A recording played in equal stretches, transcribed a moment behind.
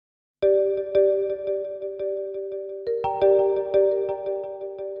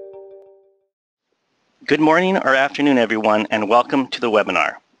Good morning or afternoon, everyone, and welcome to the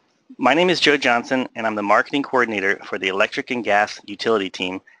webinar. My name is Joe Johnson, and I'm the Marketing Coordinator for the Electric and Gas Utility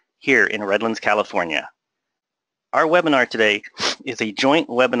Team here in Redlands, California. Our webinar today is a joint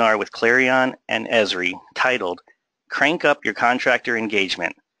webinar with Clearion and Esri titled Crank Up Your Contractor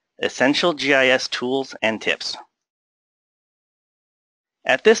Engagement, Essential GIS Tools and Tips.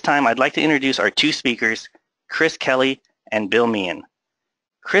 At this time, I'd like to introduce our two speakers, Chris Kelly and Bill Meehan.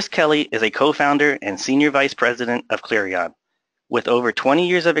 Chris Kelly is a co-founder and senior vice president of Clearion. With over 20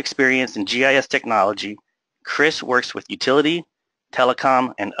 years of experience in GIS technology, Chris works with utility,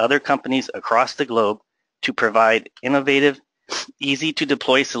 telecom, and other companies across the globe to provide innovative,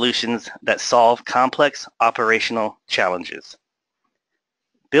 easy-to-deploy solutions that solve complex operational challenges.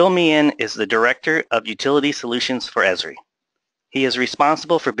 Bill Meehan is the Director of Utility Solutions for Esri. He is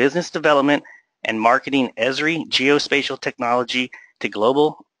responsible for business development and marketing Esri geospatial technology to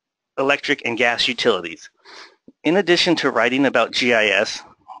global electric and gas utilities. In addition to writing about GIS,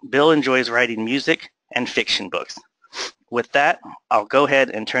 Bill enjoys writing music and fiction books. With that, I'll go ahead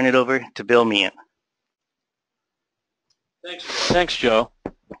and turn it over to Bill Meehan. Thanks, Joe.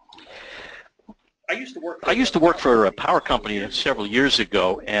 I used to work for a power company several years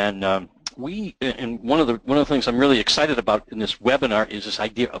ago, and one of the things I'm really excited about in this webinar is this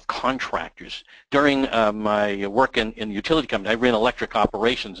idea of contractors. During my work in the utility company, I ran electric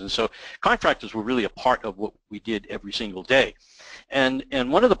operations, and so contractors were really a part of what we did every single day. And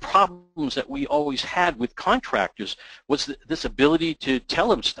one of the problems that we always had with contractors was this ability to tell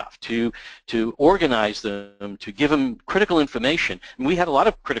them stuff, to organize them, to give them critical information. And we had a lot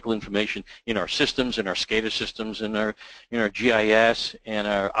of critical information in our systems, in our SCADA systems, in our GIS, and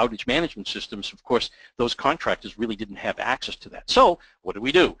our outage management systems. Of course, those contractors really didn't have access to that. So what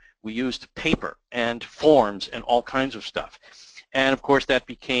do? We used paper and forms and all kinds of stuff. And of course that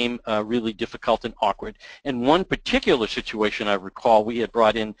became really difficult and awkward. And one particular situation I recall, we had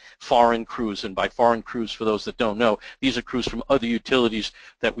brought in foreign crews, and by foreign crews, for those that don't know, these are crews from other utilities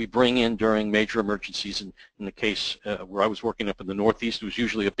that we bring in during major emergencies. And in the case where I was working up in the Northeast, it was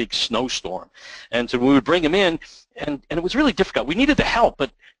usually a big snowstorm. And so we would bring them in, and it was really difficult. We needed the help,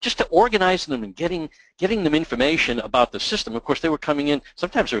 but just to organize them and getting them information about the system. Of course, they were coming in,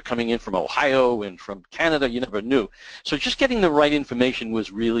 sometimes they were coming in from Ohio and from Canada, you never knew. So just getting the right information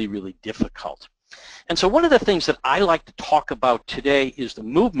was really, really difficult. And so one of the things that I like to talk about today is the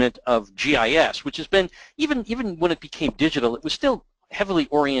movement of GIS, which has been, even when it became digital, it was still heavily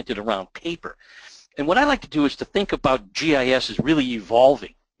oriented around paper. And what I like to do is to think about GIS as really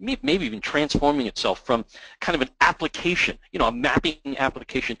evolving, maybe even transforming itself from kind of an application, a mapping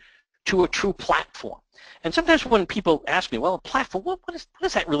application, to a true platform. And sometimes when people ask me, well, a platform, what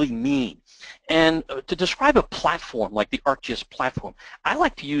does that really mean? And to describe a platform like the ArcGIS platform, I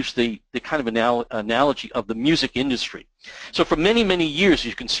like to use the kind of analogy of the music industry. So for many, many years, as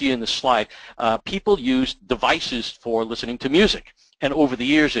you can see in the slide, people used devices for listening to music. And over the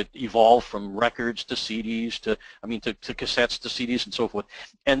years, it evolved from records to CDs to cassettes to CDs and so forth.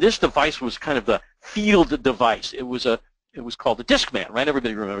 And this device was kind of the field device. It was called the Discman, right?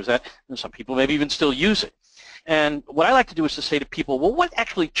 Everybody remembers that. And some people maybe even still use it. And what I like to do is to say to people, well, what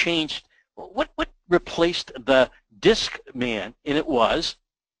actually changed? What replaced the Discman? And it was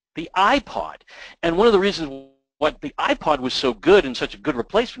the iPod. And one of the reasons why the iPod was so good and such a good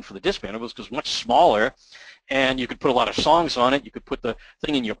replacement for the Discman, it was because it was much smaller, and you could put a lot of songs on it. You could put the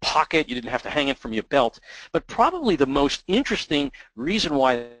thing in your pocket. You didn't have to hang it from your belt. But probably the most interesting reason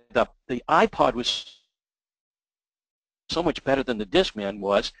why the iPod was so much better than the Discman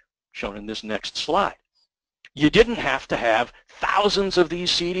was shown in this next slide. You didn't have to have thousands of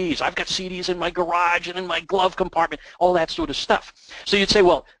these CDs. I've got CDs in my garage and in my glove compartment, all that sort of stuff. So you'd say,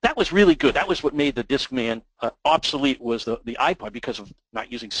 well, that was really good. That was what made the Discman obsolete, was the iPod, because of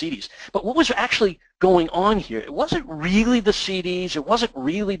not using CDs. But what was actually going on here? It wasn't really the CDs. It wasn't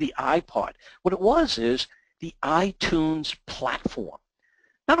really the iPod. What it was is the iTunes platform.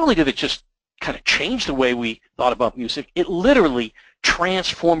 Not only did it just kind of change the way we thought about music, it literally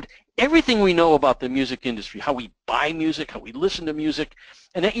transformed everything we know about the music industry, how we buy music, how we listen to music,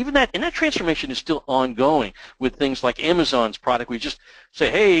 and that transformation is still ongoing with things like Amazon's product. We just say,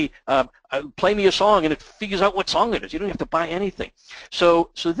 hey, play me a song, and it figures out what song it is. You don't have to buy anything.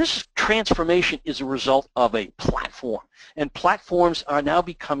 So this transformation is a result of a platform, and platforms are now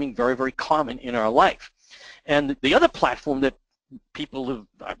becoming very, very common in our life. And the other platform that people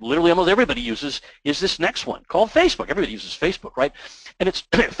have, literally almost everybody uses, is this next one called Facebook. Everybody uses Facebook, right? And it's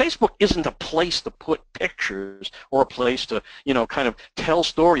Facebook isn't a place to put pictures or a place to, kind of tell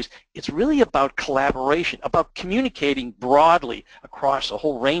stories. It's really about collaboration, about communicating broadly across a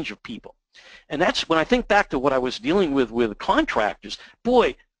whole range of people. And that's when I think back to what I was dealing with contractors.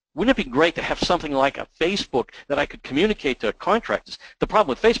 Boy, wouldn't it be great to have something like a Facebook that I could communicate to contractors? The problem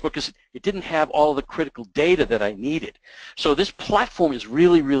with Facebook is it didn't have all the critical data that I needed. So this platform is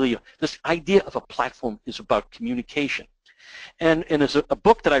really, this idea of a platform is about communication. And there's a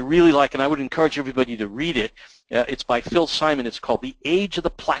book that I really like, and I would encourage everybody to read it. It's by Phil Simon. It's called The Age of the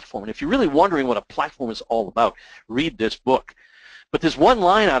Platform. And if you're really wondering what a platform is all about, read this book. But there's one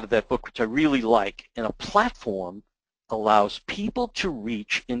line out of that book which I really like, and a platform allows people to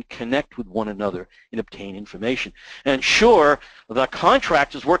reach and connect with one another and obtain information. And sure, the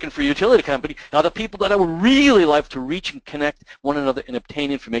contractors working for a utility company are the people that I would really like to reach and connect one another and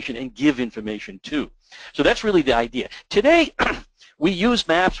obtain information and give information to. So that's really the idea. Today, we use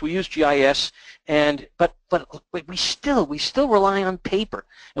maps, we use GIS, but we still rely on paper.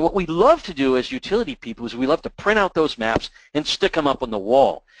 And what we love to do as utility people is we love to print out those maps and stick them up on the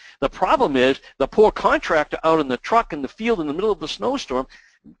wall. The problem is the poor contractor out in the truck in the field in the middle of the snowstorm,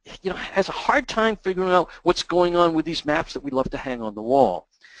 has a hard time figuring out what's going on with these maps that we love to hang on the wall.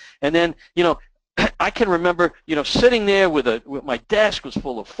 And then, I can remember, sitting there with my desk was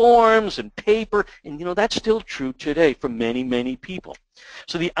full of forms and paper, and that's still true today for many, many people.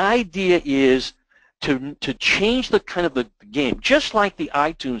 So the idea is to change the kind of the game, just like the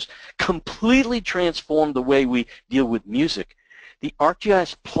iTunes completely transformed the way we deal with music. The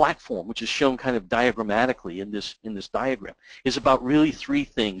ArcGIS platform, which is shown kind of diagrammatically in this diagram, is about really three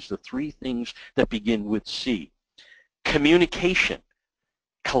things, the three things that begin with C. Communication,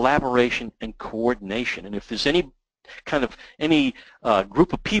 collaboration, and coordination. And if there's any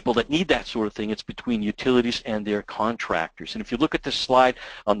group of people that need that sort of thing, it's between utilities and their contractors. And if you look at this slide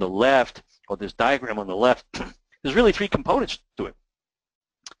on the left, or this diagram on the left, there's really three components to it.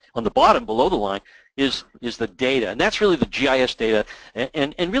 On the bottom, below the line, is the data, and that's really the GIS data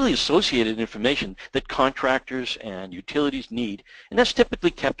and really associated information that contractors and utilities need, and that's typically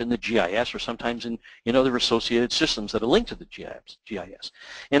kept in the GIS or sometimes in other associated systems that are linked to the GIS.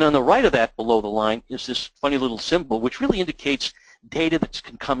 And on the right of that, below the line, is this funny little symbol which really indicates data that's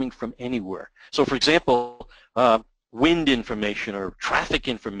coming from anywhere. So for example, wind information or traffic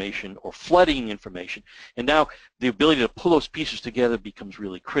information or flooding information, and now the ability to pull those pieces together becomes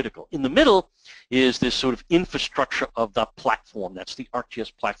really critical. In the middle is this sort of infrastructure of the platform. That's the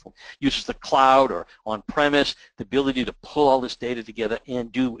ArcGIS platform. Uses the cloud or on-premise, the ability to pull all this data together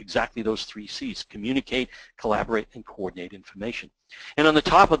and do exactly those three C's: communicate, collaborate, and coordinate information. And on the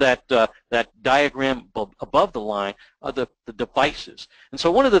top of that diagram above the line are the devices. And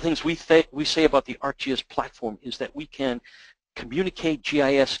so one of the things we say about the ArcGIS platform is that we can communicate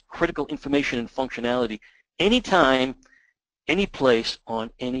GIS critical information and functionality anytime, any place, on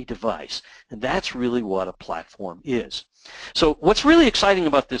any device. And that's really what a platform is. So what's really exciting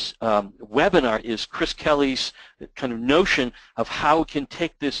about this webinar is Chris Kelly's kind of notion of how we can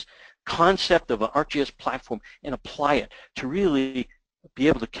take this concept of an ArcGIS platform and apply it to really be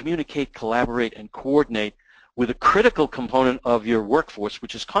able to communicate, collaborate, and coordinate with a critical component of your workforce,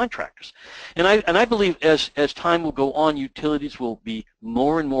 which is contractors. And I believe as time will go on, utilities will be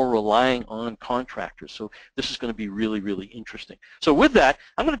more and more relying on contractors. So this is going to be really, really interesting. So with that,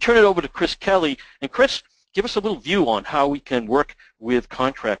 I'm going to turn it over to Chris Kelly. And Chris, give us a little view on how we can work with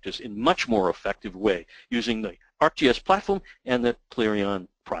contractors in much more effective way using the ArcGIS platform and the Clearion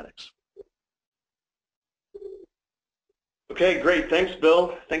products. Okay, great. Thanks,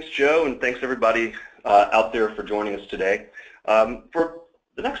 Bill. Thanks, Joe, and thanks everybody out there for joining us today. For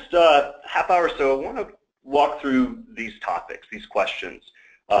the next half hour or so, I want to walk through these topics, these questions,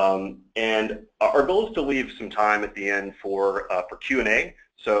 and our goal is to leave some time at the end for Q&A.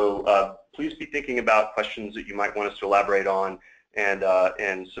 So please be thinking about questions that you might want us to elaborate on,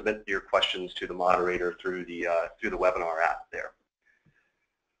 and submit your questions to the moderator through the webinar app there.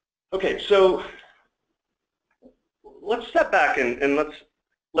 Okay, so let's step back and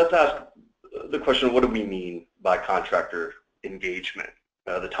let's ask the question, what do we mean by contractor engagement,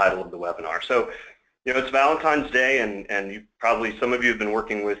 the title of the webinar. So, it's Valentine's Day, and you probably, some of you have been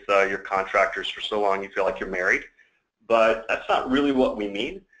working with your contractors for so long you feel like you're married, but that's not really what we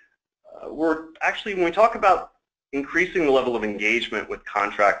mean. We're actually, when we talk about increasing the level of engagement with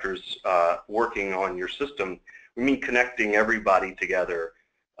contractors working on your system, we mean connecting everybody together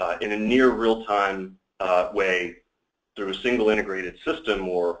in a near real-time way through a single integrated system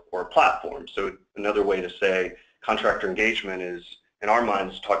or a platform. So another way to say contractor engagement is, in our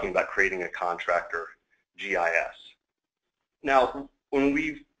minds, talking about creating a contractor GIS. Now, when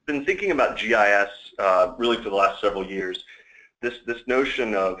we've been thinking about GIS really for the last several years, this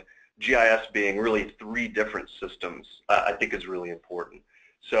notion of GIS being really three different systems I think is really important.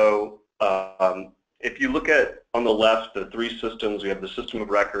 So If you look at, on the left, the three systems, we have the system of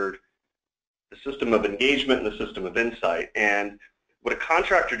record, the system of engagement, and the system of insight. And what a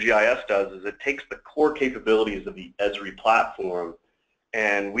contractor GIS does is it takes the core capabilities of the Esri platform,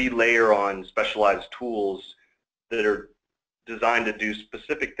 and we layer on specialized tools that are designed to do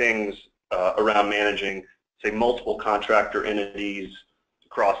specific things around managing, say, multiple contractor entities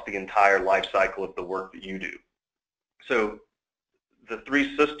across the entire life cycle of the work that you do. So the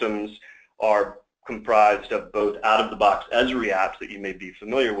three systems are comprised of both out-of-the-box Esri apps that you may be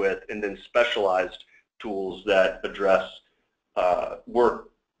familiar with, and then specialized tools that address work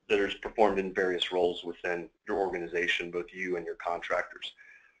that is performed in various roles within your organization, both you and your contractors.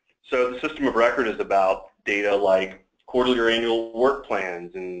 So the system of record is about data like quarterly or annual work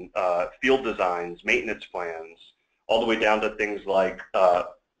plans and field designs, maintenance plans, all the way down to things like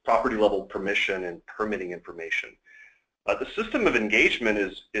property level permission and permitting information. The system of engagement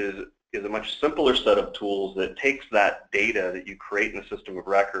is a much simpler set of tools that takes that data that you create in the system of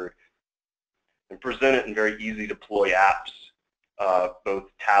record and present it in very easy to deploy apps, both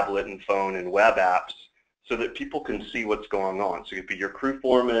tablet and phone and web apps, so that people can see what's going on. So it could be your crew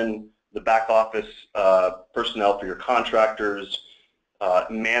foreman, the back office personnel for your contractors,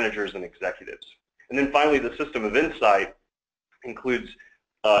 managers and executives. And then finally, the system of insight includes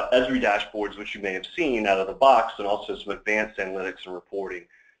Esri dashboards, which you may have seen out of the box, and also some advanced analytics and reporting.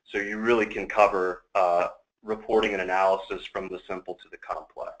 So you really can cover reporting and analysis from the simple to the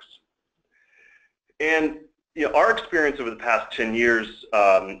complex. And our experience over the past 10 years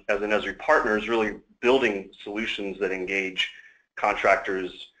as an Esri partner is really building solutions that engage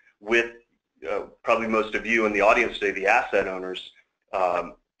contractors with, probably most of you in the audience today, the asset owners.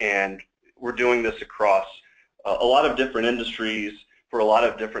 And we're doing this across a lot of different industries for a lot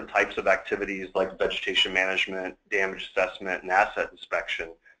of different types of activities like vegetation management, damage assessment, and asset inspection.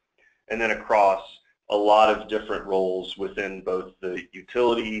 And then across a lot of different roles within both the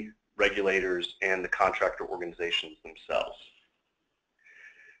utility, regulators, and the contractor organizations themselves.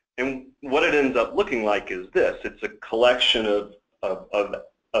 And what it ends up looking like is this. It's a collection of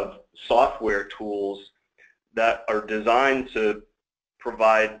software tools that are designed to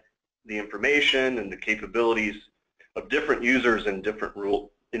provide the information and the capabilities of different users in different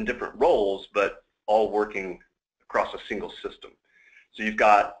roles, but all working across a single system. So you've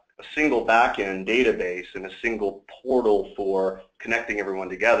got a single back-end database and a single portal for connecting everyone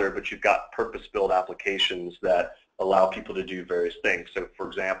together, but you've got purpose-built applications that allow people to do various things. So for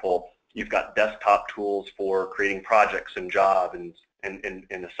example, you've got desktop tools for creating projects and jobs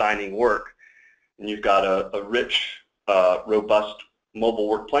and assigning work. And you've got a rich, robust mobile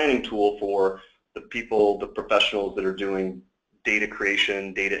work planning tool for the people, the professionals that are doing data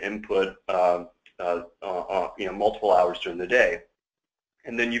creation, data input, multiple hours during the day.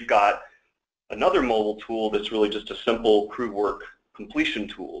 And then you've got another mobile tool that's really just a simple crew work completion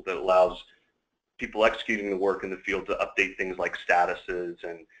tool that allows people executing the work in the field to update things like statuses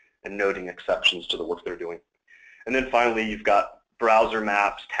and noting exceptions to the work they're doing. And then finally, you've got browser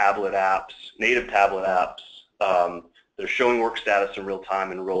maps, tablet apps, native tablet apps that are showing work status in real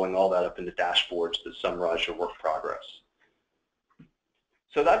time and rolling all that up into dashboards that summarize your work progress.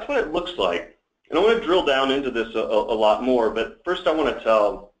 So that's what it looks like. And I want to drill down into this a lot more, but first I want to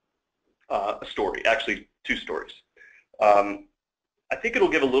tell a story, actually two stories. I think it'll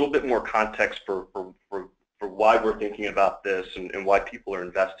give a little bit more context for why we're thinking about this and why people are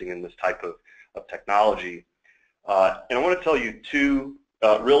investing in this type of technology. And I want to tell you two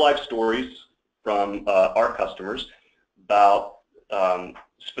real-life stories from our customers about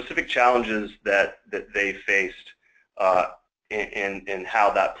specific challenges that they faced and how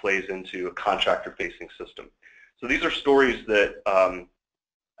that plays into a contractor-facing system. So these are stories that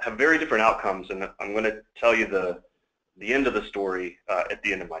have very different outcomes, and I'm going to tell you the end of the story at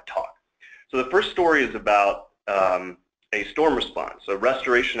the end of my talk. So the first story is about a storm response, a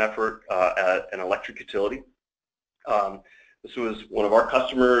restoration effort at an electric utility. This was one of our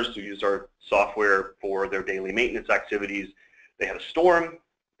customers who used our software for their daily maintenance activities. They had a storm,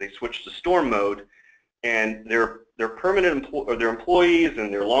 they switched to storm mode, and their employees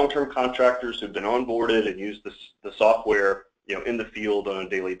and their long-term contractors who've been onboarded and used the software in the field on a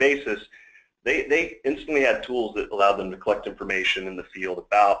daily basis, they instantly had tools that allowed them to collect information in the field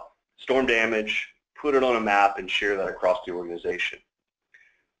about storm damage, put it on a map, and share that across the organization.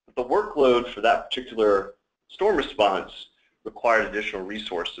 But the workload for that particular storm response required additional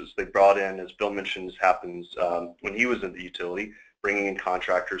resources. They brought in, as Bill mentioned, happens when he was in the utility, bringing in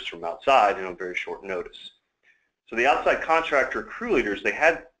contractors from outside on very short notice. So the outside contractor crew leaders, they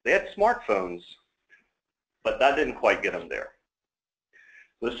had smartphones, but that didn't quite get them there.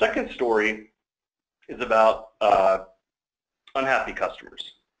 The second story is about unhappy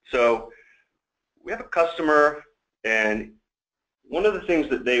customers. So we have a customer, and one of the things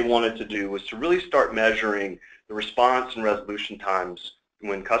that they wanted to do was to really start measuring the response and resolution times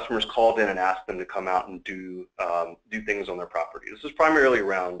when customers called in and asked them to come out and do things on their property. This is primarily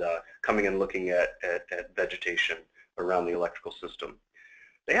around coming and looking at vegetation around the electrical system.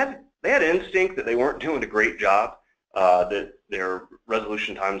 They had instinct that they weren't doing a great job, that their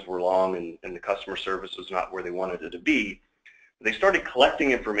resolution times were long and the customer service was not where they wanted it to be. They started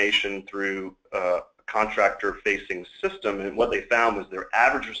collecting information through a contractor-facing system, and what they found was their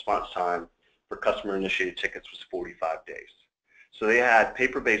average response time for customer-initiated tickets was 45 days. So they had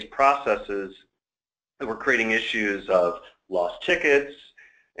paper-based processes that were creating issues of lost tickets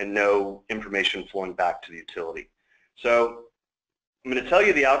and no information flowing back to the utility. So I'm going to tell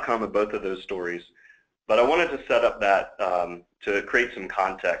you the outcome of both of those stories, but I wanted to set up that to create some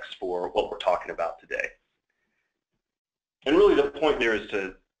context for what we're talking about today. And really the point there is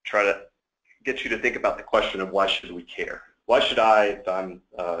to try to get you to think about the question of why should we care? Why should I, if I'm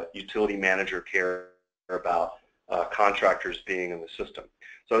a utility manager, care about contractors being in the system?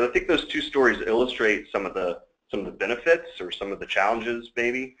 So I think those two stories illustrate some of the benefits or some of the challenges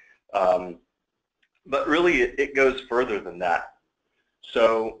maybe, but really it goes further than that.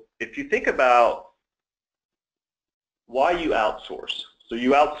 So if you think about why you outsource, so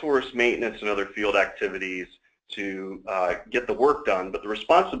you outsource maintenance and other field activities to get the work done, but the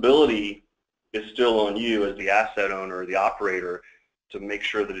responsibility is still on you as the asset owner or the operator to make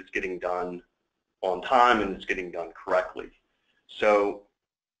sure that it's getting done on time and it's getting done correctly. So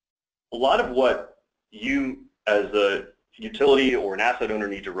a lot of what you as a utility or an asset owner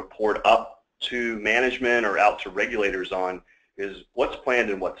need to report up to management or out to regulators on is what's planned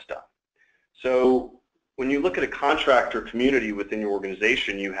and what's done. So when you look at a contractor community within your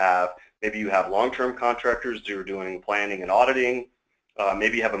organization, maybe you have long-term contractors who are doing planning and auditing.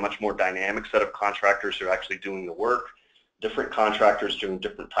 Maybe you have a much more dynamic set of contractors who are actually doing the work, different contractors doing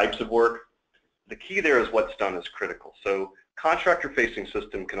different types of work. The key there is what's done is critical. So contractor-facing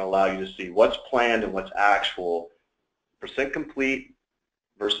system can allow you to see what's planned and what's actual, percent complete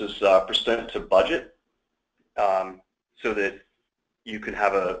versus percent to budget, so that you can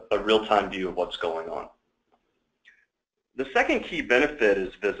have a real-time view of what's going on. The second key benefit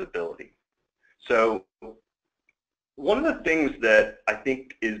is visibility. So one of the things that I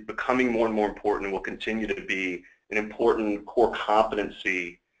think is becoming more and more important and will continue to be an important core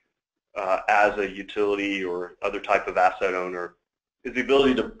competency as a utility or other type of asset owner is the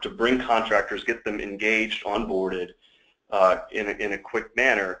ability to bring contractors, get them engaged, onboarded in a quick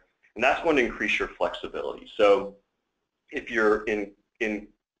manner, and that's going to increase your flexibility. So if you're in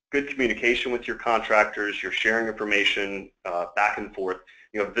good communication with your contractors, you're sharing information back and forth,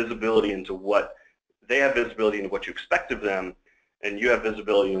 you have visibility into what they have visibility into what you expect of them, and you have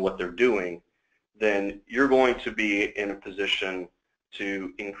visibility in what they're doing, then you're going to be in a position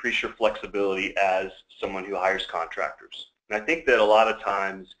to increase your flexibility as someone who hires contractors. And I think that a lot of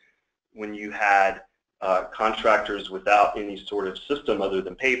times when you had contractors without any sort of system other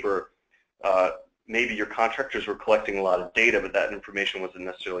than paper, maybe your contractors were collecting a lot of data, but that information wasn't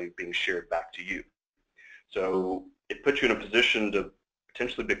necessarily being shared back to you. So it puts you in a position to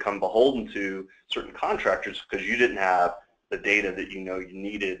potentially become beholden to certain contractors because you didn't have the data that you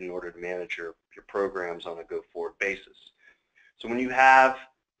needed in order to manage your programs on a go-forward basis. So when you have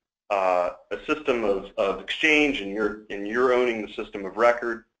a system of exchange and you're owning the system of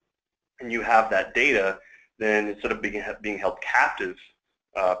record and you have that data, then instead of being held captive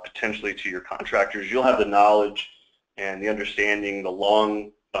potentially to your contractors, you'll have the knowledge and the understanding, the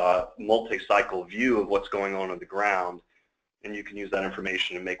long multi-cycle view of what's going on the ground, and you can use that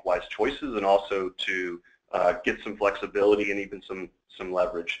information to make wise choices and also to get some flexibility and even some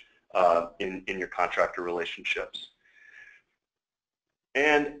leverage in your contractor relationships.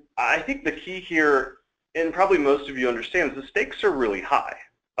 And I think the key here, and probably most of you understand, is the stakes are really high.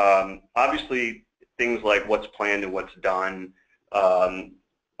 Obviously, things like what's planned and what's done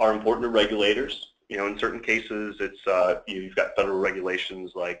are important to regulators. In certain cases, it's you've got federal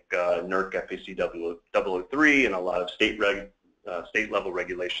regulations like NERC FAC 003 and a lot of state level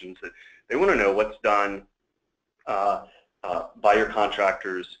regulations that they want to know what's done by your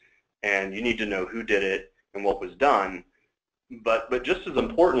contractors, and you need to know who did it and what was done. But just as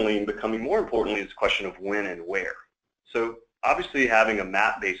importantly, and becoming more importantly, is the question of when and where. So obviously having a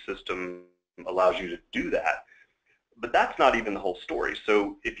map-based system allows you to do that, but that's not even the whole story.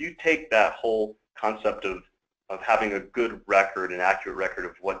 So if you take that whole concept of having a good record, an accurate record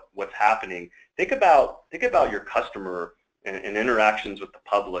of what's happening, think about your customer and interactions with the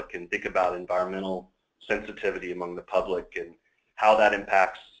public, and think about environmental sensitivity among the public and how that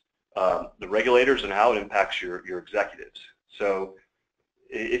impacts the regulators and how it impacts your executives. So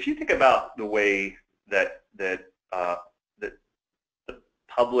if you think about the way that the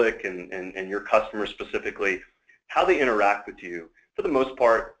public and your customers specifically, how they interact with you, for the most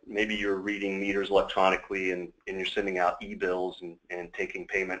part, maybe you're reading meters electronically and you're sending out e-bills and taking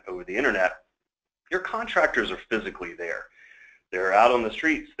payment over the internet. Your contractors are physically there. They're out on the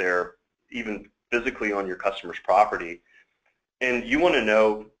streets. They're even physically on your customer's property. And you want to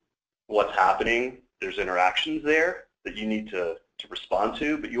know what's happening. There's interactions there that you need to respond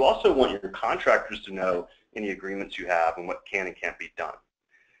to, but you also want your contractors to know any agreements you have and what can and can't be done.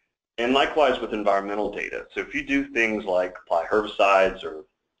 And likewise with environmental data. So if you do things like apply herbicides or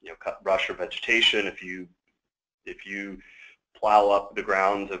cut brush or vegetation, if you plow up the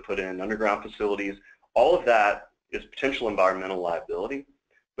ground to put in underground facilities, all of that is potential environmental liability,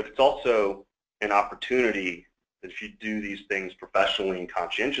 but it's also an opportunity that if you do these things professionally and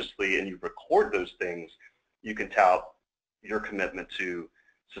conscientiously and you record those things, you can tout your commitment to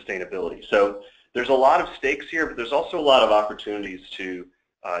sustainability. So there's a lot of stakes here, but there's also a lot of opportunities to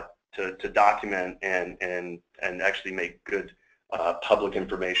document and actually make good public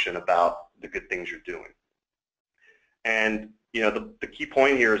information about the good things you're doing. And the key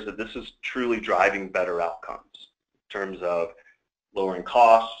point here is that this is truly driving better outcomes in terms of lowering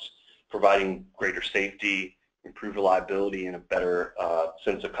costs, providing greater safety, improved reliability, and a better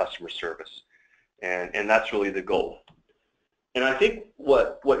sense of customer service. And that's really the goal. And I think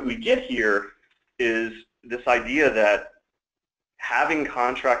what we get here is this idea that having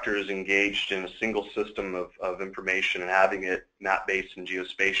contractors engaged in a single system of information and having it map-based and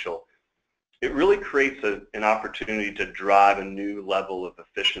geospatial, it really creates an opportunity to drive a new level of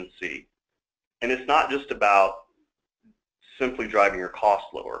efficiency. And it's not just about simply driving your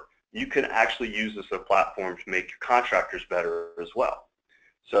costs lower. You can actually use this as a platform to make your contractors better as well.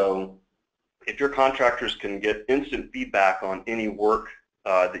 So if your contractors can get instant feedback on any work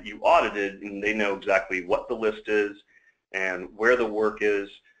that you audited, and they know exactly what the list is and where the work is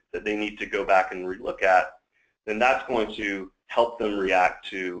that they need to go back and relook at, then that's going to help them react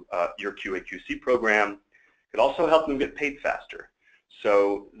to your QA/QC program. It could also help them get paid faster.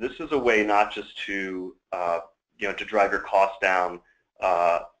 So this is a way not just to to drive your costs down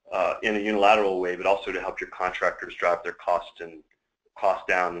in a unilateral way, but also to help your contractors drive their costs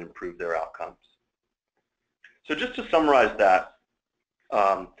down and improve their outcomes. So just to summarize that,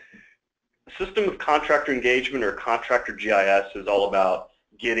 a system of contractor engagement or contractor GIS is all about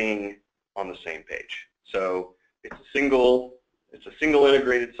getting on the same page. So it's a single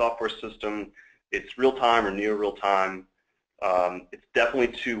integrated software system. It's real-time or near real-time. It's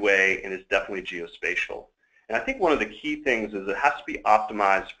definitely two-way, and it's definitely geospatial. And I think one of the key things is it has to be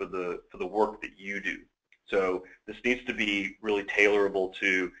optimized for the work that you do. So this needs to be really tailorable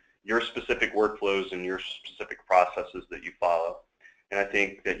to your specific workflows and your specific processes that you follow. And I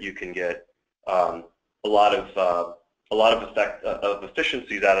think that you can get a lot of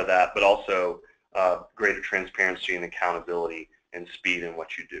efficiencies out of that, but also greater transparency and accountability and speed in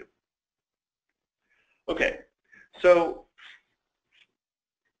what you do. Okay, so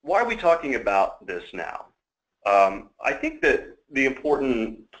why are we talking about this now? I think that the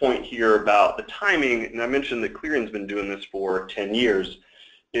important point here about the timing, and I mentioned that Clearion's been doing this for 10 years,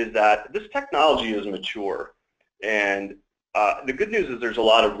 is that this technology is mature. And the good news is there's a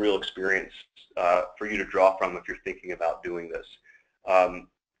lot of real experience for you to draw from if you're thinking about doing this.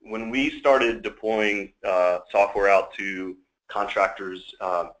 When we started deploying software out to contractors,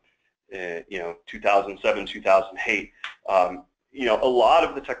 2007, 2008, a lot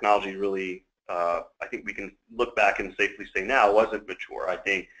of the technology really, I think we can look back and safely say now, wasn't mature. I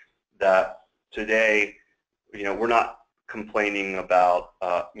think that today, we're not complaining about,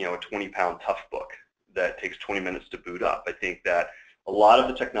 a 20-pound tough book that takes 20 minutes to boot up. I think that a lot of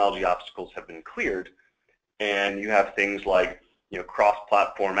the technology obstacles have been cleared, and you have things like,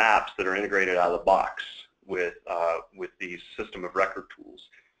 cross-platform apps that are integrated out of the box with the system of record tools.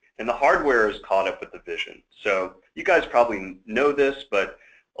 And the hardware is caught up with the vision. So you guys probably know this, but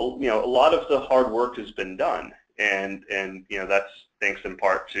a lot of the hard work has been done, and that's thanks in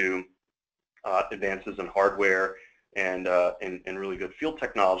part to advances in hardware and really good field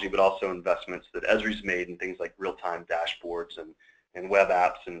technology, but also investments that Esri's made in things like real-time dashboards and web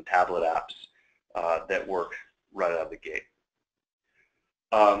apps and tablet apps that work right out of the gate.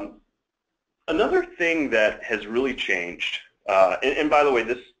 Another thing that has really changed, and by the way,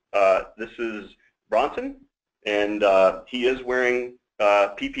 this is Bronson, and he is wearing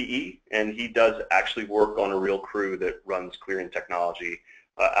PPE, and he does actually work on a real crew that runs Clearion technology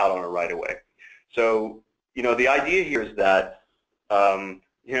out on a right-of-way. So, the idea here is that,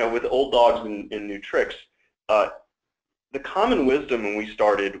 with old dogs and new tricks, the common wisdom when we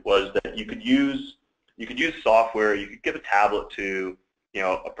started was that you could use software, you could give a tablet to,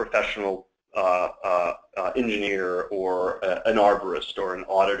 a professional engineer or an arborist or an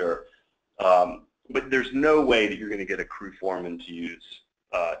auditor, but there's no way that you're going to get a crew foreman to use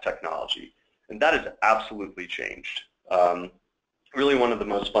technology, and that has absolutely changed. Really, one of the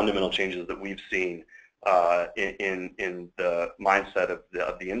most fundamental changes that we've seen in the mindset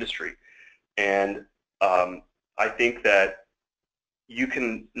of the industry, and I think that you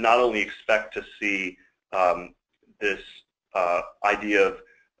can not only expect to see this idea of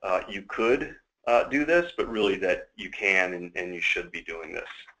you could do this, but really that you can and you should be doing this.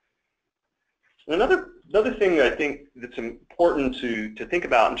 Another thing I think that's important to think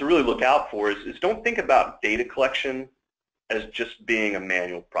about and to really look out for is don't think about data collection as just being a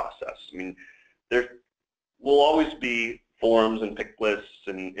manual process. I mean, there will always be forms and pick lists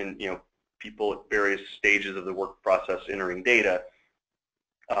and people at various stages of the work process entering data,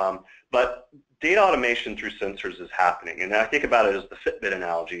 but data automation through sensors is happening, and I think about it as the Fitbit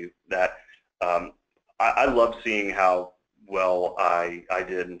analogy that I love seeing how well I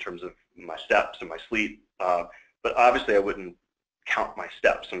did in terms of my steps and my sleep, but obviously I wouldn't count my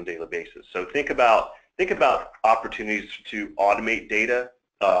steps on a daily basis. So think about opportunities to automate data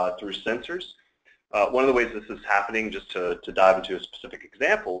through sensors. One of the ways this is happening, just to dive into a specific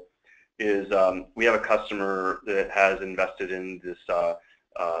example, is we have a customer that has invested in this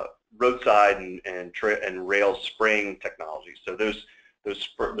roadside and rail spraying technology. So those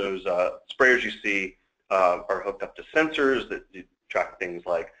sprayers you see are hooked up to sensors that track things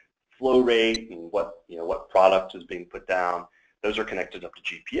like flow rate and what product is being put down. Those are connected up to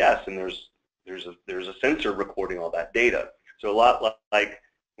GPS, and there's a sensor recording all that data. So a lot like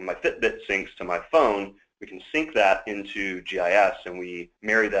when my Fitbit syncs to my phone, we can sync that into GIS, and we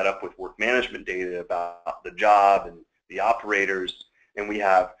marry that up with work management data about the job and the operators, and we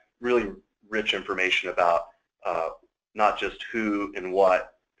have really rich information about not just who and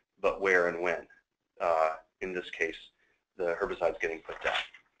what, but where and when. In this case, the herbicide's getting put down.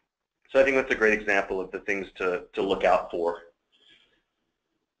 So I think that's a great example of the things to look out for.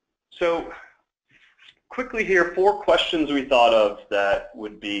 So quickly here, 4 questions we thought of that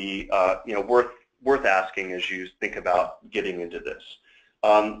would be worth asking as you think about getting into this.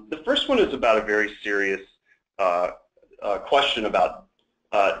 The first one is about a very serious question about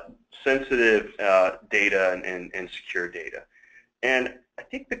sensitive data and secure data. And I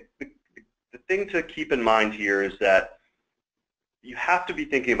think the thing to keep in mind here is that you have to be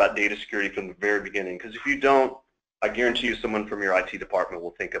thinking about data security from the very beginning, because if you don't, I guarantee you someone from your IT department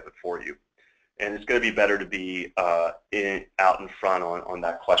will think of it for you. And it's going to be better to be out in front on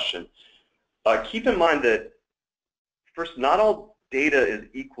that question. Keep in mind that, first, not all data is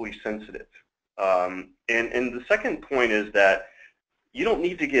equally sensitive. And the second point is that you don't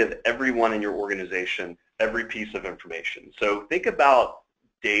need to give everyone in your organization every piece of information. So think about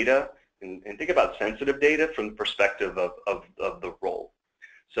data and think about sensitive data from the perspective of the role.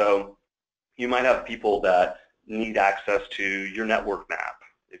 So you might have people that need access to your network map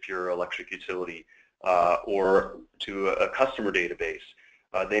if you're an electric utility, or to a customer database.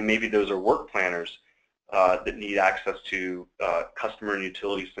 Maybe those are work planners that need access to customer and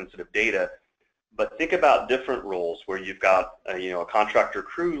utility sensitive data. But think about different roles where you've got a contractor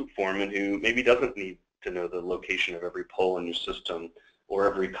crew foreman who maybe doesn't need to know the location of every pole in your system or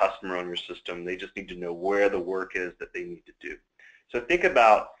every customer on your system. They just need to know where the work is that they need to do. So think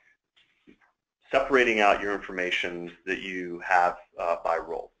about separating out your information that you have by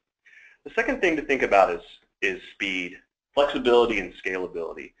role. The second thing to think about is speed, flexibility, and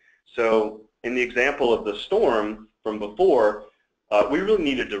scalability. So in the example of the storm from before, we really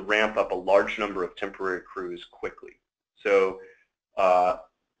needed to ramp up a large number of temporary crews quickly. So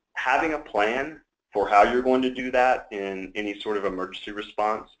having a plan for how you're going to do that in any sort of emergency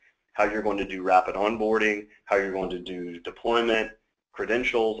response, how you're going to do rapid onboarding, how you're going to do deployment,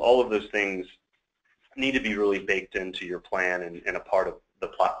 credentials, all of those things need to be really baked into your plan and a part of the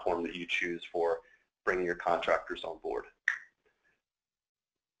platform that you choose for bringing your contractors on board.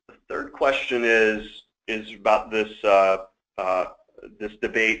 The third question is about this this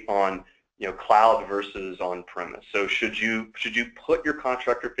debate on cloud versus on-premise. So should you put your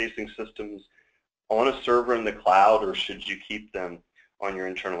contractor-facing systems on a server in the cloud, or should you keep them on your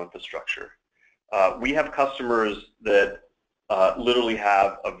internal infrastructure? We have customers that literally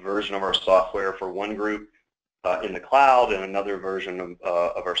have a version of our software for one group in the cloud and another version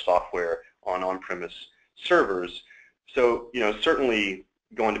of our software on on-premise servers. So, certainly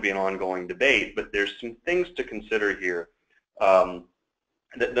going to be an ongoing debate, but there's some things to consider here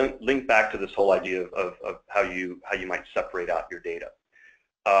that link back to this whole idea of how you might separate out your data.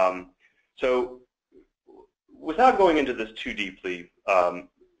 So, without going into this too deeply,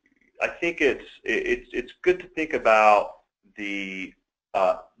 I think it's good to think about the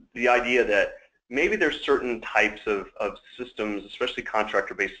idea that maybe there's certain types of systems, especially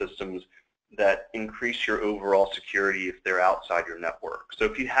contractor-based systems, that increase your overall security if they're outside your network. So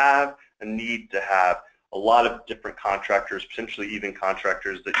if you have a need to have a lot of different contractors, potentially even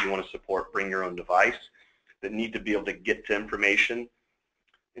contractors that you want to support bring your own device, that need to be able to get to information,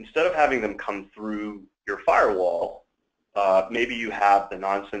 instead of having them come through your firewall, maybe you have the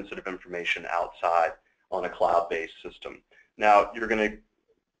non-sensitive information outside on a cloud-based system. Now you're going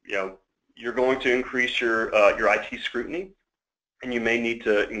to increase your IT scrutiny, and you may need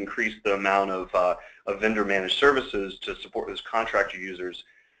to increase the amount of vendor-managed services to support those contractor users.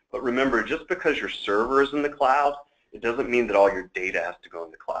 But remember, just because your server is in the cloud, it doesn't mean that all your data has to go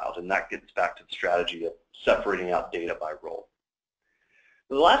in the cloud, and that gets back to the strategy of separating out data by role.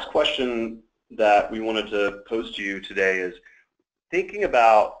 The last question that we wanted to pose to you today is thinking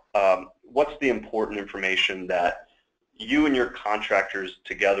about what's the important information that you and your contractors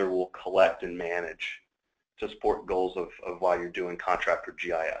together will collect and manage to support goals of while you're doing contractor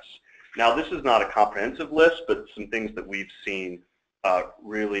GIS. Now, this is not a comprehensive list, but some things that we've seen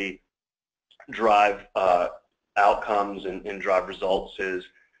really drive outcomes and drive results is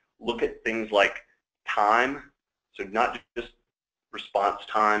look at things like time, so not just response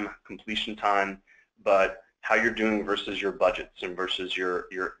time, completion time, but how you're doing versus your budgets and versus your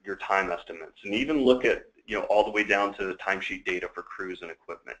time estimates, and even look at all the way down to the timesheet data for crews and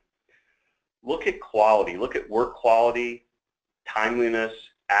equipment. Look at quality. Look at work quality, timeliness,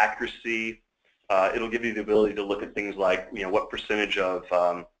 accuracy. It'll give you the ability to look at things like what percentage of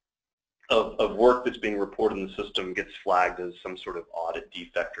work that's being reported in the system gets flagged as some sort of audit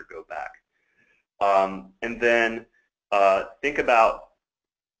defect or go back. And then think about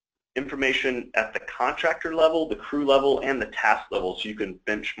information at the contractor level, the crew level, and the task level, so you can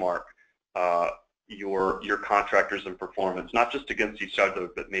benchmark your contractors and performance, not just against each other,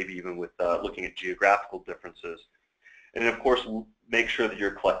 but maybe even with looking at geographical differences. And of course, make sure that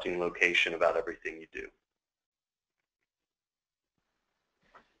you're collecting location about everything you do.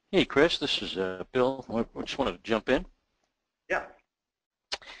 Hey, Chris, this is Bill. I just wanted to jump in. Yeah.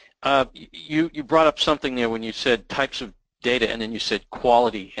 You brought up something there when you said types of data, and then you said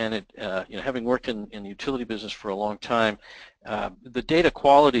quality. And it, having worked in the utility business for a long time, the data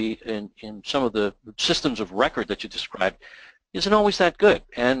quality in some of the systems of record that you described isn't always that good.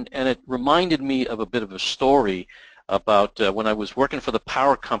 And it reminded me of a bit of a story about when I was working for the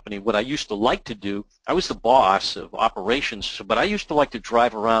power company. What I used to like to do, I was the boss of operations, but I used to like to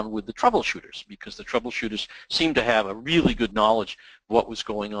drive around with the troubleshooters, because the troubleshooters seemed to have a really good knowledge of what was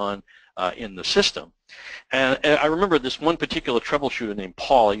going on in the system. And I remember this one particular troubleshooter named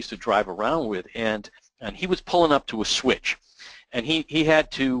Paul I used to drive around with, and he was pulling up to a switch. And he had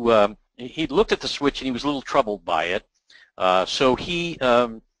to, he looked at the switch and he was a little troubled by it. So he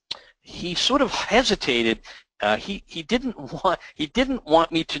sort of hesitated. He didn't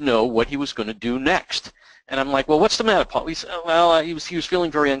want me to know what he was going to do next. And I'm like, well, what's the matter, Paul? He said, well, he was feeling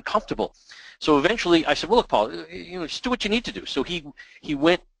very uncomfortable. So eventually I said, well, look, Paul, just do what you need to do. So he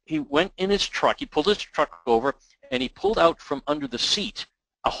went in his truck. He pulled his truck over, and he pulled out from under the seat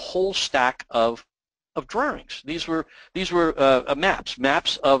a whole stack of drawings. These were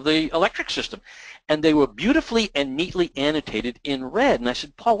maps of the electric system, and they were beautifully and neatly annotated in red. And I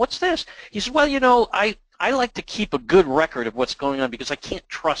said, Paul, what's this? He said, well, I like to keep a good record of what's going on because I can't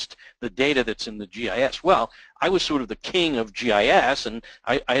trust the data that's in the GIS. Well, I was sort of the king of GIS, and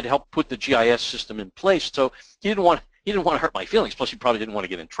I had helped put the GIS system in place, so he didn't want to hurt my feelings. Plus, he probably didn't want to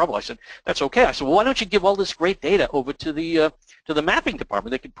get in trouble. I said, that's okay. I said, well, why don't you give all this great data over to the mapping department?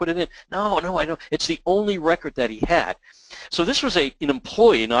 They could put it in. No, I don't. It's the only record that he had. So this was an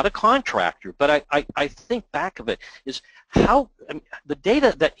employee, not a contractor. But I think back of it is how the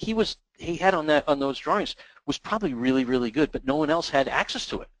data that he had on those drawings was probably really, really good, but no one else had access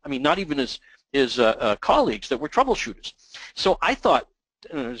to it. I mean, not even his colleagues that were troubleshooters. So I thought,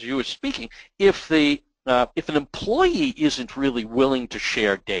 as you were speaking, if an employee isn't really willing to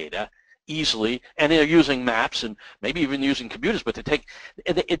share data easily, and they're using maps and maybe even using computers, but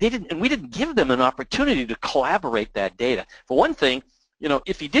we didn't give them an opportunity to collaborate that data. For one thing,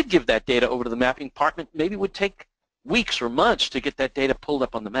 if he did give that data over to the mapping department, maybe it would take weeks or months to get that data pulled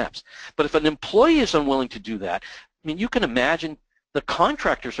up on the maps. But if an employee is unwilling to do that, I mean, you can imagine the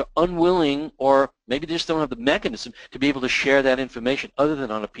contractors are unwilling, or maybe they just don't have the mechanism to be able to share that information other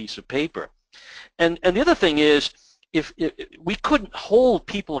than on a piece of paper. And the other thing is, if we couldn't hold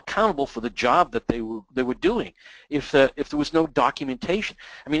people accountable for the job that they were doing, if there was no documentation.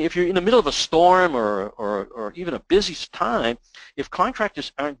 I mean, if you're in the middle of a storm or even a busy time, if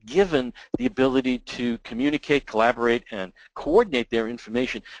contractors aren't given the ability to communicate, collaborate, and coordinate their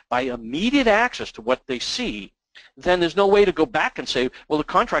information by immediate access to what they see, then there's no way to go back and say, well, the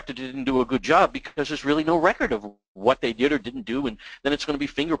contractor didn't do a good job, because there's really no record of what they did or didn't do, and then it's going to be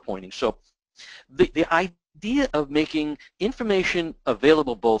finger pointing. So the idea of making information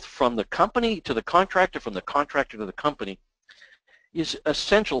available both from the company to the contractor, from the contractor to the company, is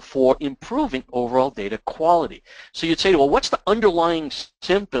essential for improving overall data quality. So you'd say, well, what's the underlying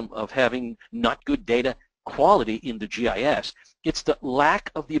symptom of having not good data quality in the GIS? It's the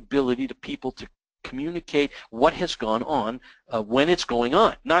lack of the ability to people to communicate what has gone on when it's going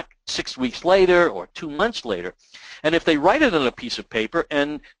on, not 6 weeks later or 2 months later. And if they write it on a piece of paper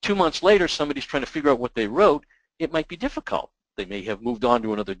and 2 months later somebody's trying to figure out what they wrote, it might be difficult. They may have moved on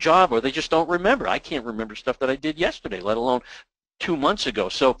to another job, or they just don't remember. I can't remember stuff that I did yesterday, let alone 2 months ago.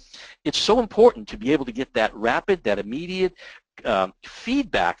 So it's so important to be able to get that rapid, that immediate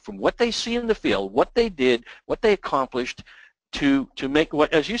feedback from what they see in the field, what they did, what they accomplished, to make,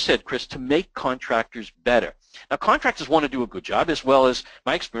 what, as you said, Chris, to make contractors better. Now, contractors want to do a good job, as well as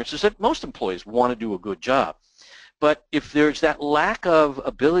my experience is that most employees want to do a good job. But if there's that lack of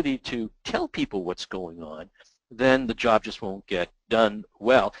ability to tell people what's going on, then the job just won't get done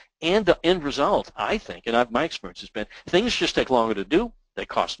well. And the end result, I think, and my experience has been, things just take longer to do, they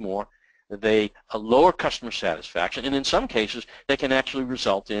cost more, they lower customer satisfaction, and in some cases, they can actually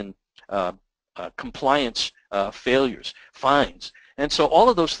result in compliance failures, fines. And so all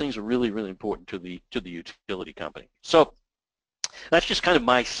of those things are really, really important to the utility company. So that's just kind of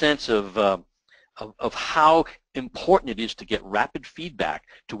my sense of how important it is to get rapid feedback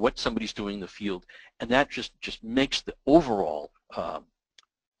to what somebody's doing in the field, and that just makes the overall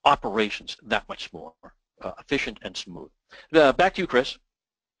operations that much more efficient and smooth. Back to you, Chris.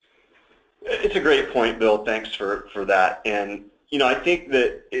 It's a great point, Bill. Thanks for that. And I think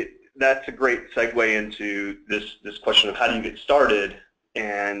that that's a great segue into this question of how do you get started.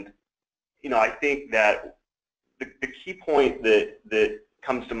 And I think that the key point that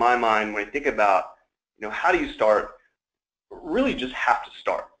comes to my mind when I think about how do you start, really just have to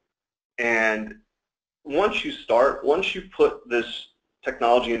start. And once you start, once you put this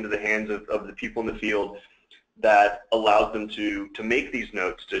technology into the hands of the people in the field that allows them to make these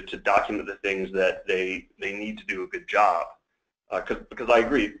notes, to document the things that they need to do a good job. Because I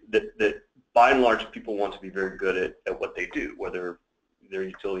agree that by and large people want to be very good at what they do, whether they're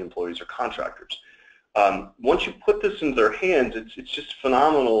utility employees or contractors. Once you put this in their hands, it's just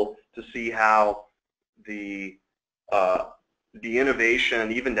phenomenal to see how the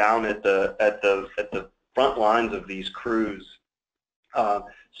innovation, even down at the front lines of these crews,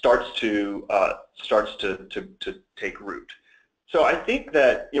 starts to take root. So I think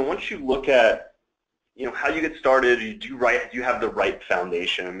that once you look at how you get started, do you have the right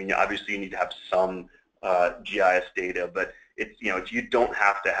foundation? I mean, obviously you need to have some GIS data, but you don't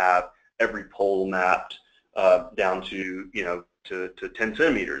have to have every pole mapped down to to 10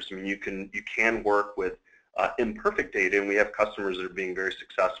 centimeters. I mean, you can work with imperfect data, and we have customers that are being very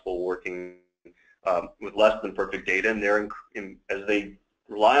successful working with less than perfect data, and as they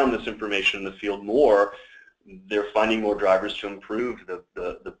rely on this information in the field more, they're finding more drivers to improve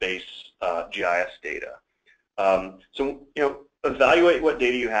the base GIS data. So evaluate what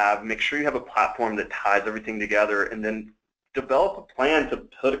data you have, make sure you have a platform that ties everything together, and then develop a plan to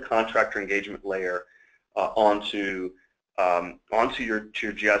put a contractor engagement layer onto your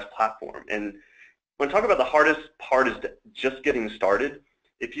GIS platform. And when I talk about the hardest part is just getting started,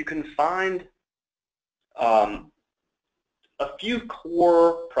 if you can find a few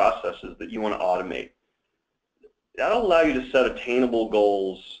core processes that you want to automate, that'll allow you to set attainable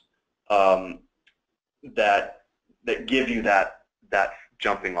goals that give you that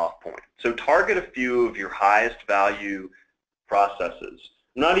jumping off point. So target a few of your highest value processes.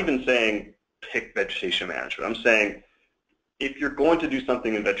 I'm not even saying pick vegetation management. I'm saying if you're going to do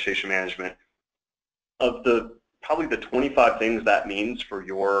something in vegetation management, of probably the 25 things that means for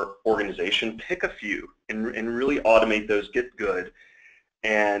your organization, pick a few and really automate those, get good.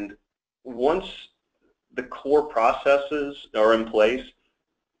 And once the core processes are in place,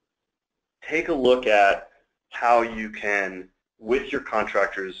 take a look at how you can, with your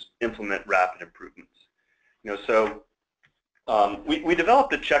contractors, implement rapid improvements. So we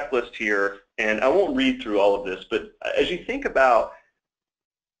developed a checklist here, and I won't read through all of this, but as you think about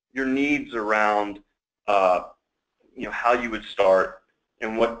your needs around how you would start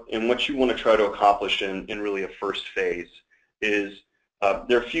and what you want to try to accomplish in really a first phase is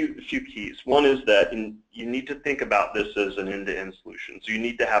there are a few keys. One is that you need to think about this as an end-to-end solution. So you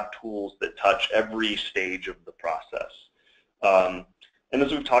need to have tools that touch every stage of the process. And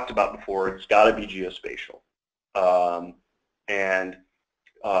as we've talked about before, it's got to be geospatial.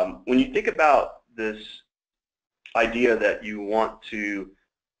 When you think about this idea that you want to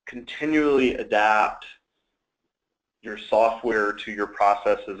continually adapt your software to your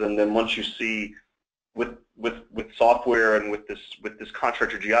processes, and then once you see with software and with this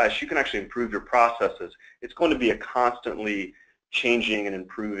Contractor GIS, you can actually improve your processes. It's going to be a constantly changing and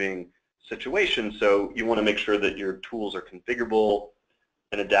improving situation, so you want to make sure that your tools are configurable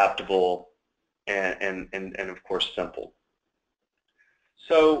and adaptable and of course simple.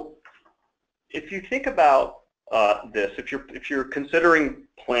 So if you think about this, if you're considering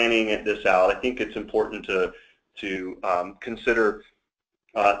planning this out, I think it's important to consider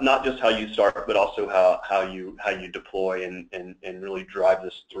not just how you start, but also how you deploy and really drive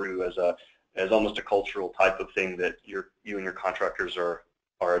this through as almost a cultural type of thing that you and your contractors are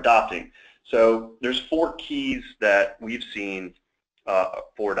adopting. So there's 4 keys that we've seen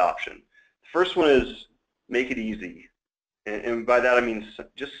for adoption. The first one is make it easy, and by that I mean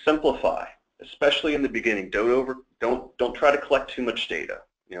just simplify, especially in the beginning. Don't try to collect too much data.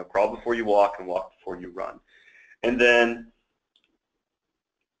 Crawl before you walk and walk before you run. And then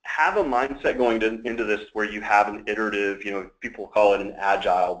have a mindset going into this where you have an iterative, people call it an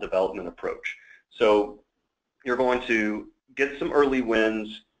agile development approach. So you're going to get some early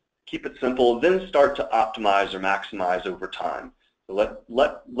wins, keep it simple, then start to optimize or maximize over time. So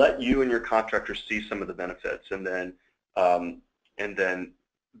let you and your contractors see some of the benefits, and then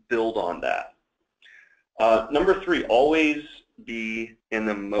build on that. Number 3, always be in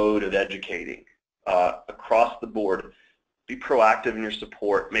the mode of educating across the board. Be proactive in your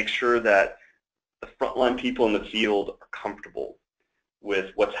support. Make sure that the frontline people in the field are comfortable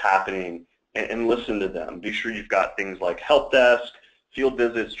with what's happening, and listen to them. Be sure you've got things like help desk, field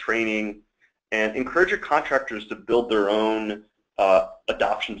visits, training, and encourage your contractors to build their own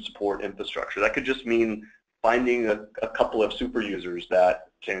adoption support infrastructure. That could just mean finding a couple of super users that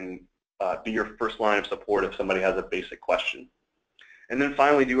can be your first line of support if somebody has a basic question. And then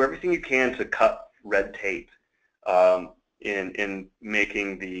finally, do everything you can to cut red tape in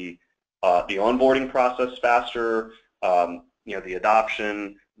making the onboarding process faster, the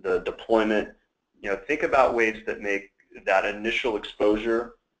adoption, the deployment. Think about ways that make that initial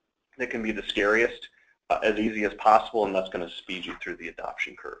exposure that can be the scariest as easy as possible, and that's going to speed you through the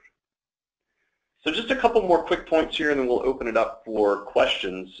adoption curve. So just a couple more quick points here, and then we'll open it up for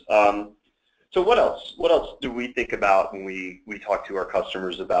questions. So what else? What else do we think about when we talk to our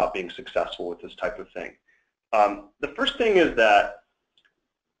customers about being successful with this type of thing? The first thing is that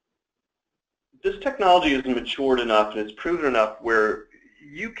this technology is matured enough and it's proven enough where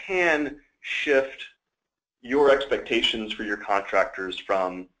you can shift your expectations for your contractors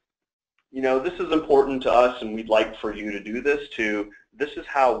from, this is important to us and we'd like for you to do this, to this is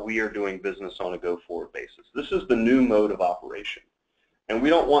how we are doing business on a go-forward basis. This is the new mode of operation. And we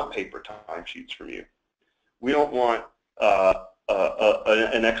don't want paper timesheets from you. We don't want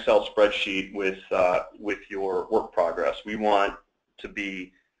an Excel spreadsheet with your work progress. We want to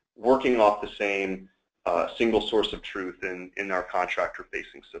be working off the same single source of truth in our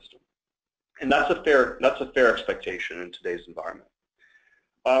contractor-facing system. And that's a fair expectation in today's environment.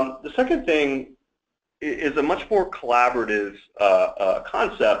 The second thing is a much more collaborative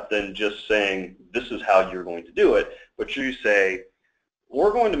concept than just saying this is how you're going to do it, but you say,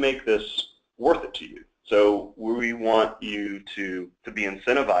 we're going to make this worth it to you. So we want you to be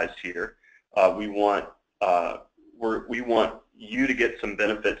incentivized here. We want you to get some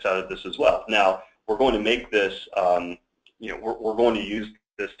benefits out of this as well. Now, we're going to make this, we're going to use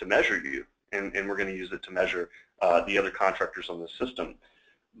this to measure you, and we're going to use it to measure the other contractors on the system.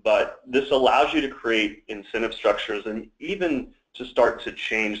 But this allows you to create incentive structures and even to start to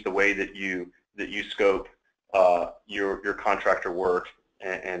change the way that you scope your contractor work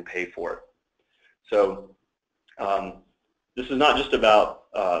and pay for it. So this is not just about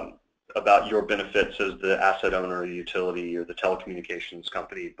your benefits as the asset owner or the utility or the telecommunications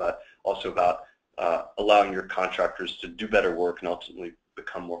company, but also about allowing your contractors to do better work and ultimately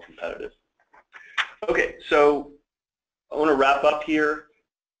become more competitive. Okay, so I want to wrap up here,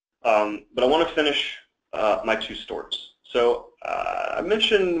 but I want to finish my 2 stories. So I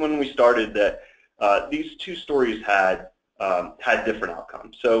mentioned when we started that these two stories had different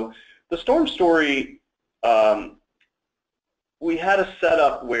outcomes. So the storm story, we had a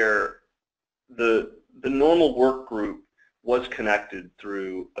setup where the normal work group was connected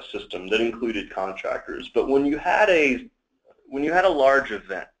through a system that included contractors. But when you had a large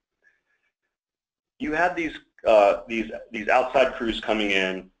event, you had these outside crews coming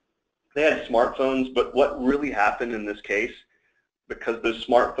in. They had smartphones, but what really happened in this case, because those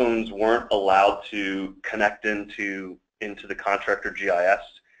smartphones weren't allowed to connect into the contractor GIS,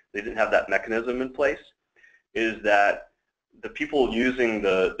 they didn't have that mechanism in place, is that the people using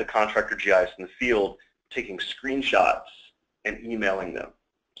the contractor GIS in the field taking screenshots and emailing them.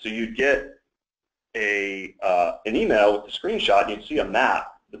 So you'd get an email with the screenshot, and you'd see a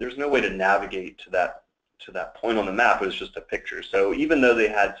map, but there's no way to navigate to that point on the map. It was just a picture. So even though they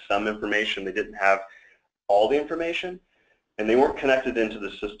had some information, they didn't have all the information, and they weren't connected into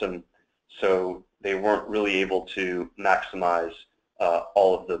the system, so they weren't really able to maximize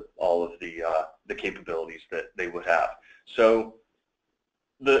all of the capabilities that they would have. So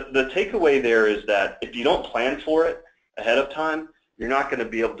the takeaway there is that if you don't plan for it ahead of time, you're not going to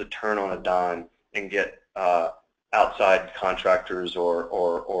be able to turn on a dime and get outside contractors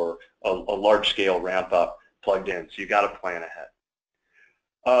or a large-scale ramp-up plugged in. So you've got to plan ahead.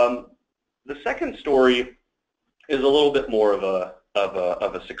 The second story is a little bit more of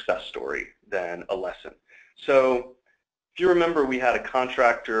a success story than a lesson. So if you remember, we had a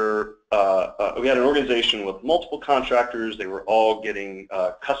contractor, we had an organization with multiple contractors. They were all getting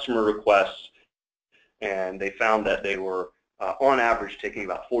customer requests, and they found that they were, on average, taking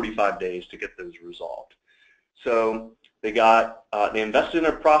about 45 days to get those resolved. So they invested in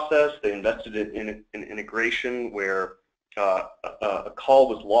a process. They invested in an integration where a call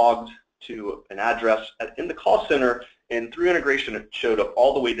was logged to an address in the call center, and through integration, it showed up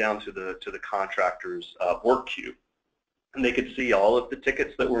all the way down to the contractor's work queue. And they could see all of the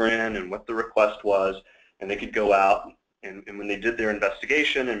tickets that were in and what the request was, and they could go out and when they did their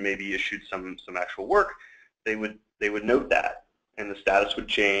investigation and maybe issued some actual work, they would note that, and the status would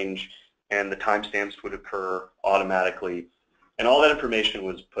change, and the timestamps would occur automatically, and all that information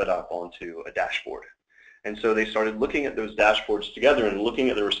was put up onto a dashboard. And so they started looking at those dashboards together and looking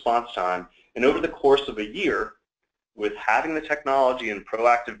at the response time, and over the course of a year, with having the technology and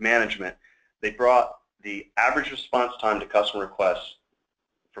proactive management, they brought the average response time to customer requests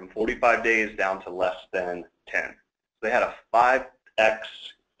from 45 days down to less than 10. They had a 5x,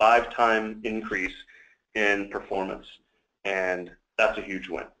 5-time increase in performance, and that's a huge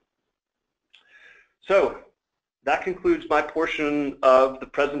win. So that concludes my portion of the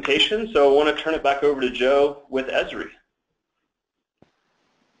presentation. So I want to turn it back over to Joe with Esri.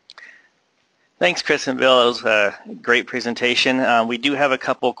 Thanks, Chris and Bill. It was a great presentation. We do have a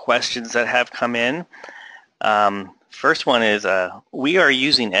couple questions that have come in. First one is, we are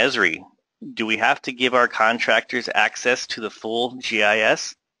using Esri. Do we have to give our contractors access to the full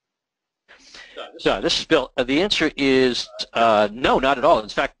GIS? So this is Bill. The answer is no, not at all. In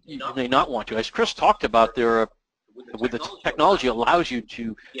fact, you may not want to. As Chris talked about, with the technology allows you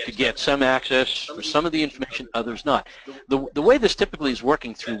to get some access for some of the information, others not. The way this typically is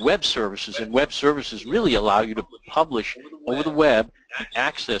working through web services, and web services really allow you to publish over the web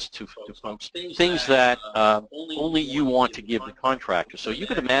access to folks, things that only you want to give the contractor. So you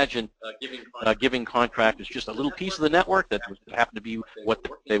could imagine giving contractors just a little piece of the network that happened to be what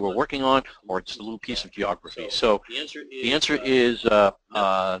they were working on, or just a little piece of geography. So the answer is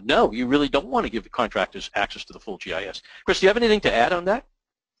no, you really don't want to give the contractors access to the full GIS. Chris, do you have anything to add on that?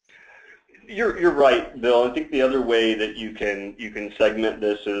 You're right, Bill. I think the other way that you can segment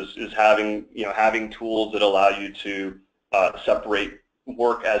this is having tools that allow you to separate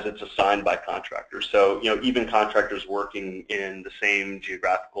work as it's assigned by contractors. So even contractors working in the same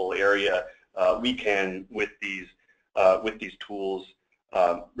geographical area, we can with these tools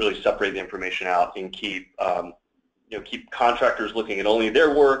really separate the information out and keep contractors looking at only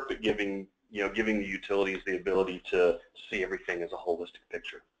their work, but giving the utilities the ability to see everything as a holistic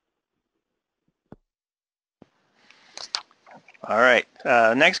picture. All right.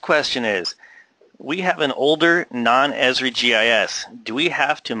 Next question is, we have an older non-Esri GIS. Do we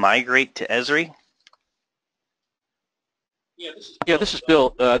have to migrate to Esri? Yeah, this is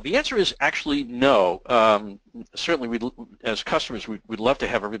Bill. The answer is actually no. Certainly, as customers, we'd love to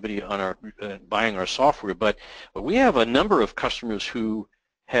have everybody on our buying our software, but we have a number of customers who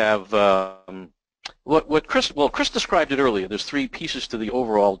have Chris described it earlier. There's three pieces to the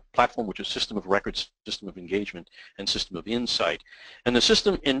overall platform, which is system of records, system of engagement, and system of insight. And the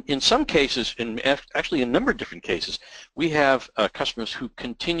system, in some cases, actually a number of different cases, we have customers who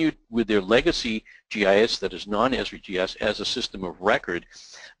continued with their legacy GIS, that is non-Esri GIS, as a system of record.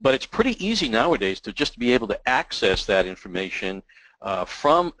 But it's pretty easy nowadays to just be able to access that information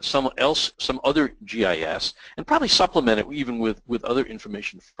from some other GIS, and probably supplement it even with other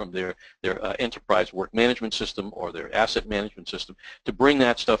information from their enterprise work management system or their asset management system, to bring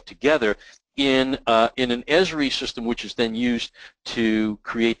that stuff together in an Esri system, which is then used to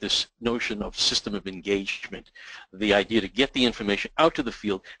create this notion of system of engagement, the idea to get the information out to the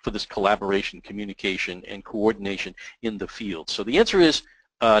field for this collaboration, communication, and coordination in the field. So the answer is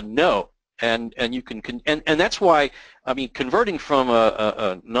no. And you can and that's why, I mean, converting from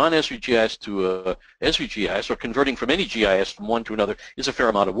a non-Esri GIS to a Esri GIS, or converting from any GIS from one to another, is a fair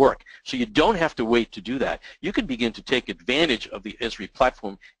amount of work. So you don't have to wait to do that. You can begin to take advantage of the Esri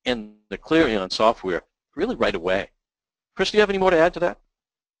platform and the Clearion software really right away. Chris, do you have any more to add to that?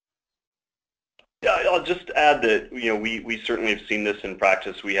 Yeah, I'll just add that we certainly have seen this in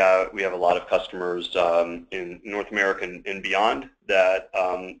practice. We have a lot of customers in North America and beyond that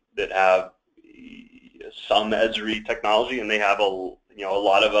that have some Esri technology, and they have a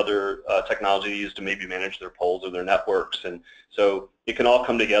lot of other technology used to maybe manage their poles or their networks, and so it can all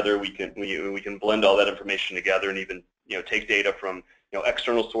come together. We can blend all that information together, and even take data from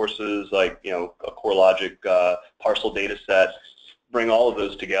external sources like a CoreLogic parcel data set, bring all of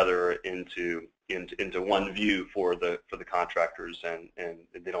those together into one view for the contractors, and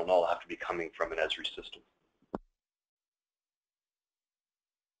they don't all have to be coming from an Esri system.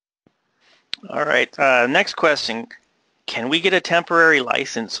 All right, next question. Can we get a temporary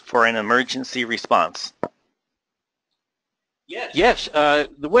license for an emergency response? Yes.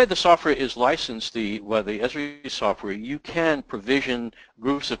 The way the software is licensed, the Esri software, you can provision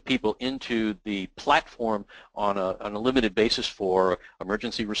groups of people into the platform on a limited basis for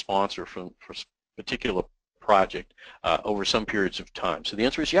emergency response or for particular project over some periods of time. So the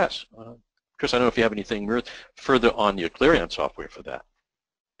answer is yes. Chris, I don't know if you have anything further on your Clearion software for that.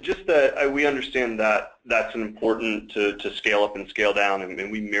 Just that we understand that that's important to scale up and scale down,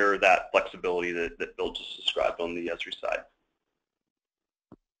 and we mirror that flexibility that Bill just described on the Esri side.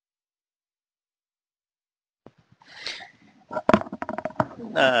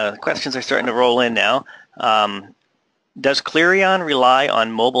 Questions are starting to roll in now. Does Clearion rely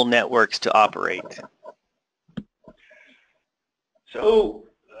on mobile networks to operate? So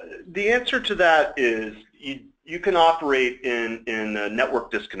the answer to that is you can operate in a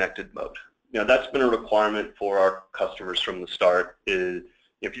network disconnected mode. That's been a requirement for our customers from the start. Is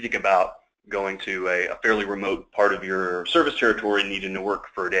if you think about going to a fairly remote part of your service territory, needing to work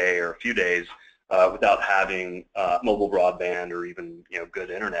for a day or a few days without having mobile broadband or even good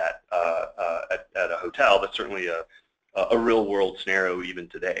internet at a hotel, that's certainly a real world scenario even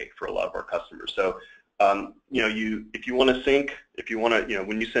today for a lot of our customers. So if you want to sync, if you want to,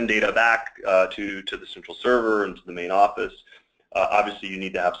 when you send data back to the central server and to the main office, obviously you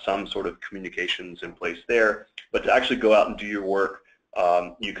need to have some sort of communications in place there. But to actually go out and do your work,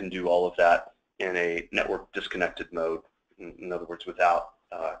 you can do all of that in a network disconnected mode. In other words, without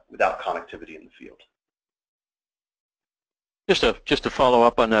connectivity in the field. Just to follow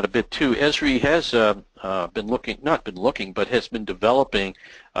up on that a bit too, Esri has has been developing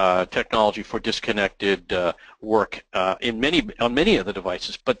technology for disconnected work on many of the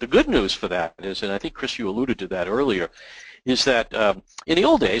devices. But the good news for that is, and I think Chris, you alluded to that earlier, is that in the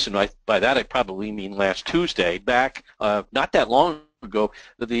old days, and by that I probably mean last Tuesday, back not that long ago,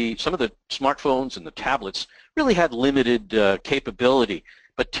 some of the smartphones and the tablets really had limited capability.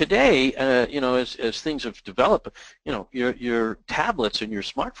 But today, as things have developed, your tablets and your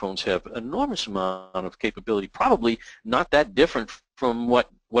smartphones have an enormous amount of capability, probably not that different from what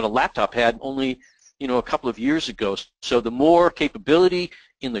a laptop had only a couple of years ago. So the more capability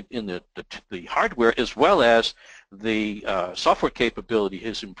in the hardware as well as the software capability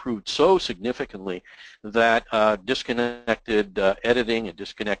has improved so significantly that disconnected editing and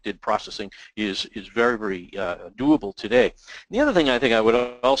disconnected processing is very, very doable today. And the other thing I think I would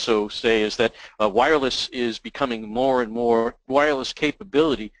also say is that wireless is becoming more and more, wireless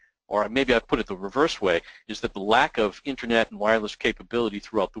capability, or maybe I'd put it the reverse way, is that the lack of internet and wireless capability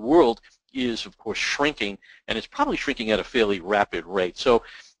throughout the world is, of course, shrinking, and it's probably shrinking at a fairly rapid rate. So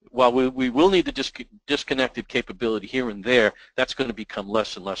while we will need the disconnected capability here and there, that's going to become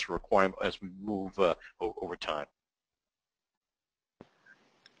less and less a requirement as we move over time.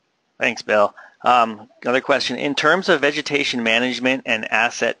 Thanks, Bill. Another question. In terms of vegetation management and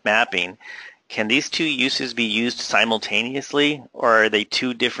asset mapping, Can these two uses be used simultaneously, or are they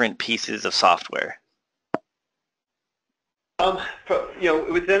two different pieces of software?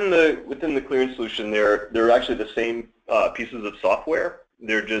 Within the Clearion solution, they're actually the same pieces of software.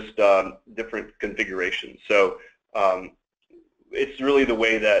 They're just different configurations. So it's really the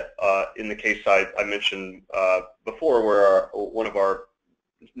way that in the case I mentioned before, where one of our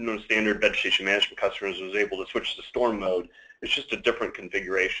standard vegetation management customers was able to switch to storm mode. It's just a different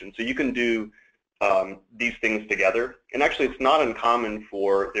configuration. So you can do these things together. And actually, it's not uncommon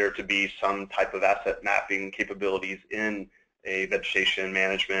for there to be some type of asset mapping capabilities in a vegetation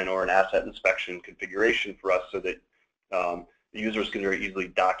management or an asset inspection configuration for us, so that the users can very easily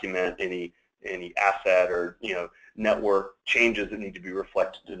document any asset or network changes that need to be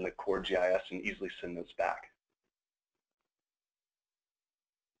reflected in the core GIS and easily send those back.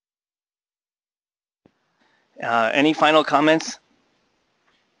 Any final comments?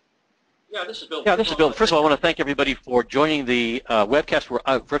 Yeah, this is Bill. First of all, I want to thank everybody for joining the webcast.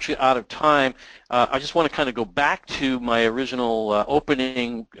 We're virtually out of time. I just want to kind of go back to my original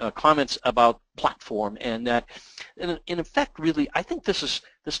opening comments about platform, and that, in effect, really, I think this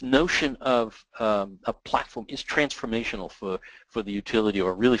notion of a platform is transformational for the utility,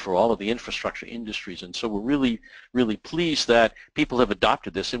 or really for all of the infrastructure industries. And so we're really, really pleased that people have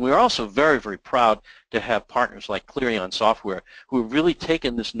adopted this. And we're also very, very proud to have partners like Clearion Software, who have really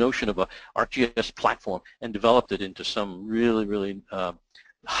taken this notion of a ArcGIS platform and developed it into some really, really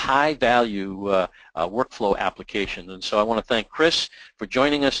high-value workflow applications. And so I want to thank Chris for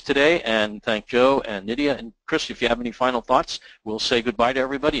joining us today, and thank Joe and Nydia. And Chris, if you have any final thoughts, we'll say goodbye to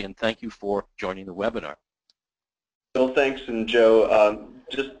everybody, and thank you for joining the webinar. Bill, thanks, and Joe,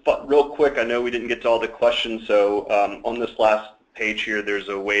 just real quick, I know we didn't get to all the questions, so on this last page here, there's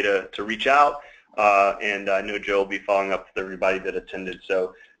a way to reach out, and I know Joe will be following up with everybody that attended.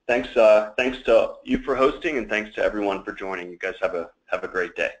 So thanks to you for hosting, and thanks to everyone for joining. You guys have a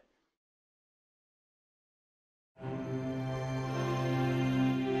great day.